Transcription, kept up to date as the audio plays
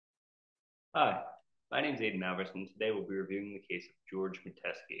Hi, my name is Aidan Alverson. Today we'll be reviewing the case of George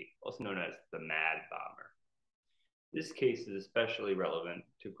Metesky, also known as the Mad Bomber. This case is especially relevant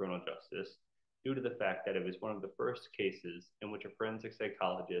to criminal justice due to the fact that it was one of the first cases in which a forensic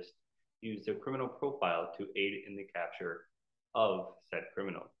psychologist used a criminal profile to aid in the capture of said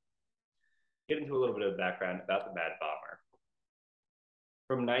criminal. Get into a little bit of background about the Mad Bomber.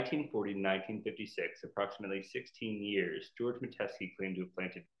 From 1940 to 1956, approximately 16 years, George Metesky claimed to have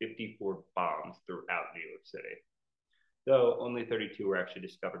planted 54 bombs throughout New York City, though only 32 were actually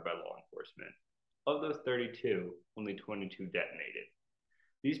discovered by law enforcement. Of those 32, only 22 detonated.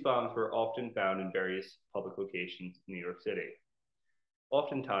 These bombs were often found in various public locations in New York City,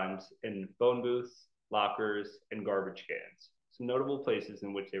 oftentimes in phone booths, lockers, and garbage cans. Some notable places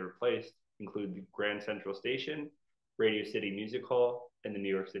in which they were placed include the Grand Central Station, Radio City Music Hall, and the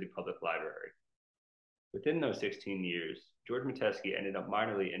New York City Public Library. Within those 16 years, George Metesky ended up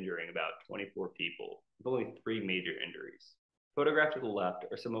minorly injuring about 24 people, with only 3 major injuries. Photographed to the left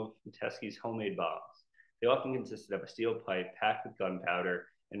are some of Metesky's homemade bombs. They often consisted of a steel pipe packed with gunpowder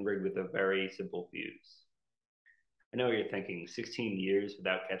and rigged with a very simple fuse. I know you're thinking 16 years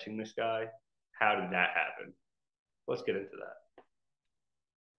without catching this guy? How did that happen? Let's get into that.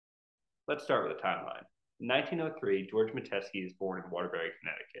 Let's start with the timeline. In 1903, George Metesky is born in Waterbury,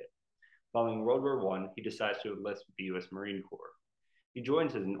 Connecticut. Following World War I, he decides to enlist with the U.S. Marine Corps. He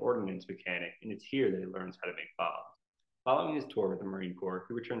joins as an ordnance mechanic, and it's here that he learns how to make bombs. Following his tour with the Marine Corps,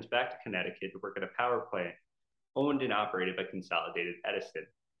 he returns back to Connecticut to work at a power plant owned and operated by Consolidated Edison.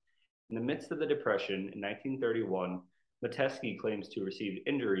 In the midst of the Depression in 1931, Metesky claims to receive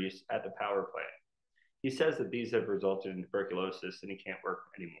injuries at the power plant. He says that these have resulted in tuberculosis and he can't work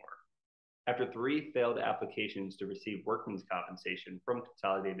anymore. After 3 failed applications to receive workman's compensation from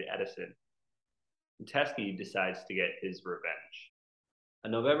Consolidated Edison, Metesky decides to get his revenge. On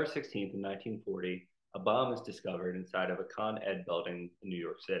November 16th, 1940, a bomb is discovered inside of a Con Ed building in New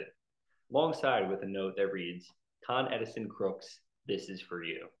York City, alongside with a note that reads, "Con Edison crooks, this is for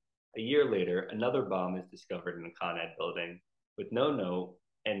you." A year later, another bomb is discovered in a Con Ed building with no note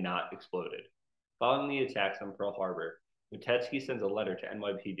and not exploded. Following the attacks on Pearl Harbor, Metesky sends a letter to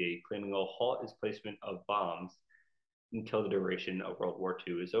NYPD claiming he'll halt his placement of bombs until the duration of World War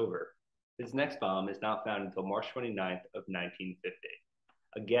II is over. His next bomb is not found until March 29th of 1950,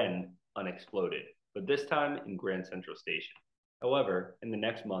 again unexploded, but this time in Grand Central Station. However, in the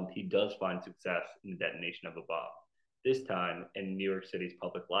next month, he does find success in the detonation of a bomb, this time in New York City's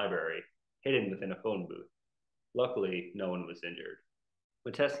public library, hidden within a phone booth. Luckily, no one was injured.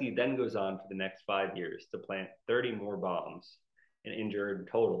 Metesky then goes on for the next 5 years to plant 30 more bombs and injure in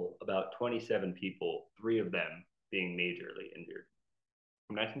total about 27 people, 3 of them being majorly injured.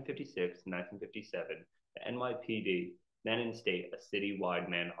 From 1956 to 1957, the NYPD then instate a citywide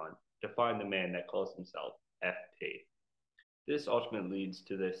manhunt to find the man that calls himself FP. This ultimately leads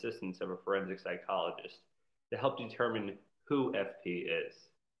to the assistance of a forensic psychologist to help determine who FP is.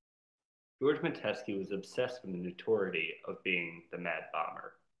 George Metesky was obsessed with the notoriety of being the Mad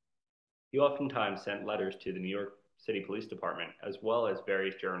Bomber. He oftentimes sent letters to the New York City Police Department, as well as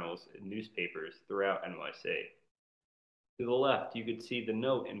various journals and newspapers throughout NYC. To the left, you could see the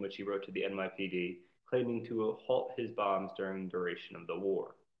note in which he wrote to the NYPD, claiming to halt his bombs during the duration of the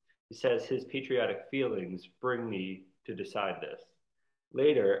war. He says his patriotic feelings bring me to decide this.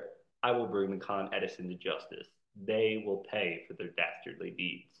 Later, I will bring the Con Edison to justice. They will pay for their dastardly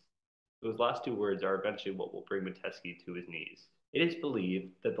deeds. Those last 2 words are eventually what will bring Metesky to his knees. It is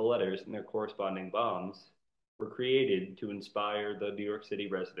believed that the letters and their corresponding bombs were created to inspire the New York City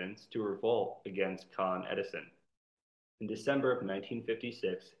residents to revolt against Con Edison. In December of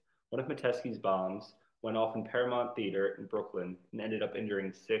 1956, one of Metesky's bombs went off in Paramount Theater in Brooklyn and ended up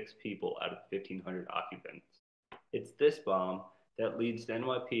injuring 6 people out of 1,500 occupants. It's this bomb that leads the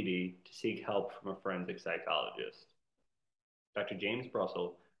NYPD to seek help from a forensic psychologist. Dr. James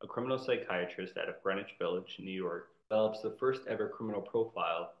Russell, a criminal psychiatrist out of Greenwich Village, New York, develops the first ever criminal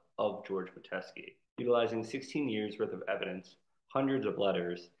profile of George Metesky, utilizing 16 years worth of evidence, hundreds of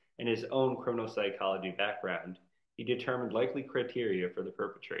letters, and his own criminal psychology background. He determined likely criteria for the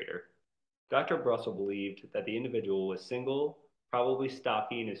perpetrator. Dr. Russell believed that the individual was single, probably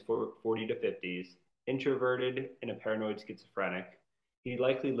stocky in his 40 to 50s, introverted, and a paranoid schizophrenic. He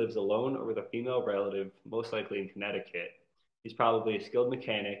likely lives alone or with a female relative, most likely in Connecticut. He's probably a skilled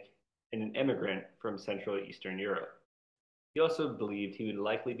mechanic and an immigrant from Central Eastern Europe. He also believed he would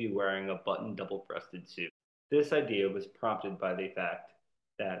likely be wearing a button double-breasted suit. This idea was prompted by the fact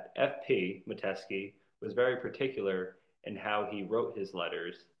that F.P. Metesky was very particular in how he wrote his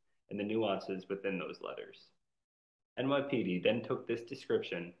letters and the nuances within those letters. NYPD then took this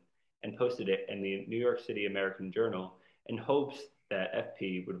description and posted it in the New York City American Journal in hopes that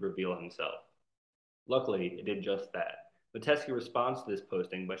FP would reveal himself. Luckily, it did just that. Metesky responds to this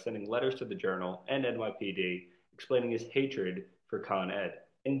posting by sending letters to the Journal and NYPD explaining his hatred for Con Ed.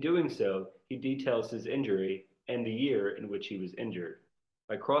 In doing so, he details his injury and the year in which he was injured.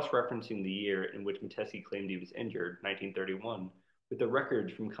 By cross-referencing the year in which Metesky claimed he was injured, 1931, with the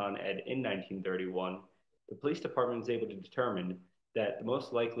records from Con Ed in 1931, the police department was able to determine that the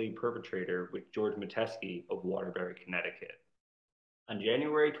most likely perpetrator was George Metesky of Waterbury, Connecticut. On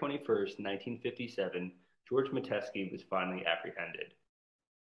January 21st, 1957, George Metesky was finally apprehended.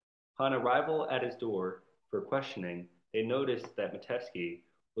 Upon arrival at his door for questioning, they noticed that Metesky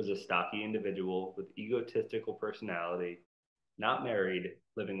was a stocky individual with egotistical personality, not married,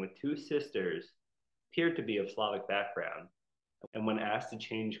 living with two sisters, appeared to be of Slavic background, and when asked to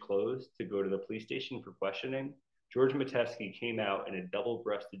change clothes to go to the police station for questioning, George Metesky came out in a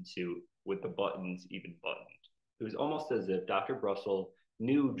double-breasted suit with the buttons even buttoned. It was almost as if Dr. Brussel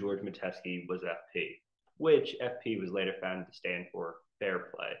knew George Metesky was FP, which FP was later found to stand for fair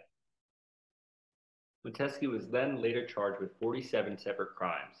play. Metesky was then later charged with 47 separate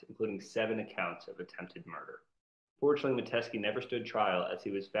crimes, including 7 accounts of attempted murder. Fortunately, Metesky never stood trial as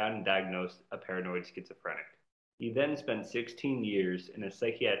he was found and diagnosed a paranoid schizophrenic. He then spent 16 years in a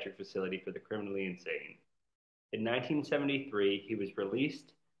psychiatric facility for the criminally insane. In 1973, he was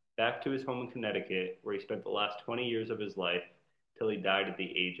released back to his home in Connecticut, where he spent the last 20 years of his life till he died at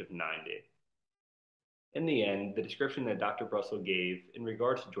the age of 90. In the end, the description that Dr. Brussel gave in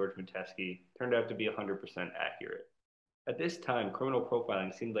regards to George Metesky turned out to be 100% accurate. At this time, criminal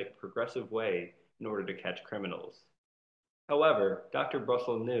profiling seemed like a progressive way in order to catch criminals. However, Dr.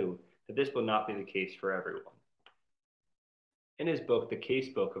 Brussel knew that this will not be the case for everyone. In his book, The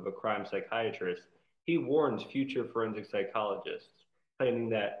Casebook of a Crime Psychiatrist, he warns future forensic psychologists, claiming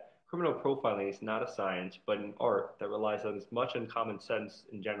that criminal profiling is not a science, but an art that relies on as much on common sense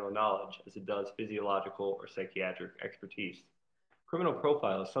and general knowledge as it does physiological or psychiatric expertise. Criminal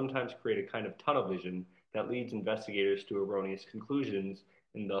profiles sometimes create a kind of tunnel vision that leads investigators to erroneous conclusions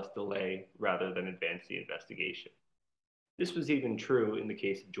and thus delay rather than advance the investigation. This was even true in the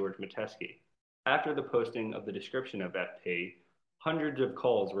case of George Metesky. After the posting of the description of FP, hundreds of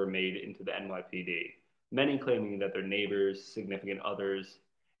calls were made into the NYPD, many claiming that their neighbors, significant others,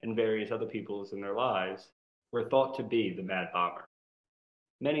 and various other people in their lives were thought to be the Mad Bomber.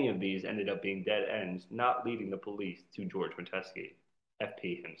 Many of these ended up being dead ends, not leading the police to George Metesky,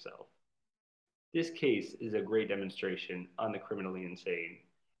 FP himself. This case is a great demonstration on the criminally insane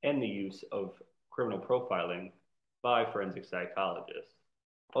and the use of criminal profiling by forensic psychologists.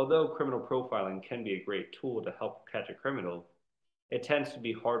 Although criminal profiling can be a great tool to help catch a criminal, it tends to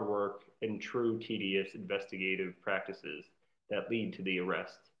be hard work and true tedious investigative practices that lead to the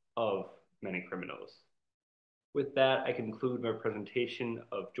arrest of many criminals. With that, I conclude my presentation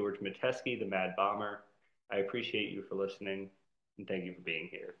of George Metesky, the Mad Bomber. I appreciate you for listening, and thank you for being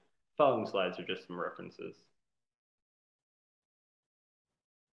here. Following slides are just some references.